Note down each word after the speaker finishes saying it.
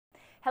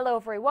Hello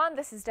everyone,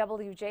 this is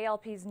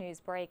WJLP's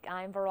News Break.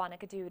 I'm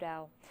Veronica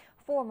Dudo.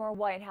 Former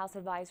White House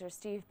advisor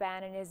Steve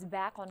Bannon is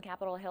back on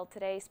Capitol Hill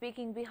today,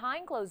 speaking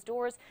behind closed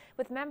doors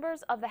with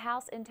members of the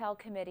House Intel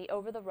Committee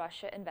over the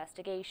Russia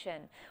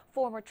investigation.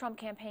 Former Trump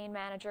campaign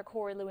manager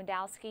Corey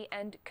Lewandowski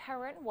and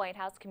current White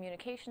House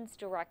Communications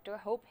Director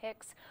Hope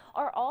Hicks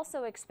are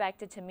also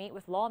expected to meet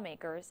with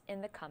lawmakers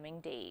in the coming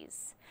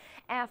days.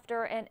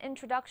 After an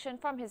introduction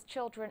from his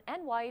children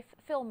and wife,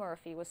 Phil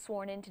Murphy was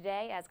sworn in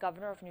today as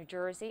governor of New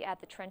Jersey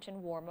at the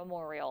Trenton War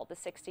Memorial. The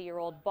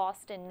 60-year-old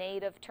Boston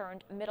native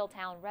turned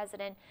Middletown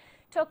resident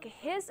took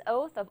his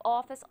oath of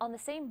office on the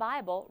same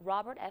Bible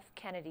Robert F.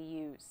 Kennedy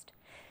used.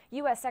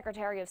 U.S.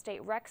 Secretary of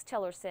State Rex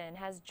Tillerson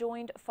has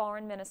joined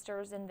foreign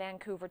ministers in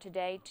Vancouver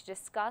today to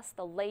discuss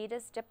the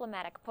latest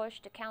diplomatic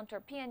push to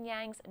counter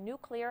Pyongyang's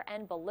nuclear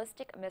and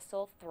ballistic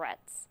missile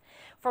threats.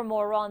 For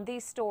more on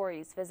these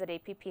stories, visit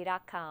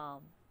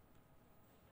app.com.